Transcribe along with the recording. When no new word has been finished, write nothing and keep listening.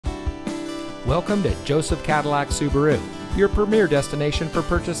Welcome to Joseph Cadillac Subaru, your premier destination for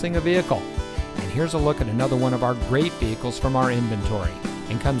purchasing a vehicle. And here's a look at another one of our great vehicles from our inventory,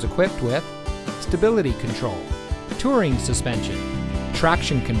 and comes equipped with stability control, touring suspension,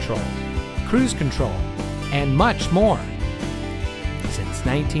 traction control, cruise control, and much more. Since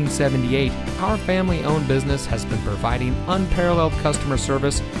 1978, our family-owned business has been providing unparalleled customer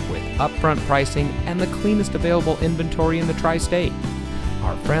service with upfront pricing and the cleanest available inventory in the tri-state.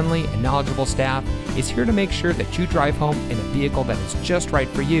 Our friendly and knowledgeable staff is here to make sure that you drive home in a vehicle that is just right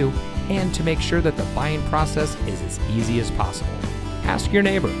for you, and to make sure that the buying process is as easy as possible. Ask your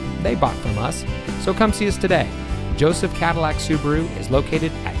neighbor, they bought from us, so come see us today. Joseph Cadillac Subaru is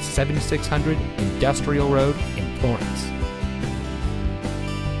located at 7600 Industrial Road in Florence.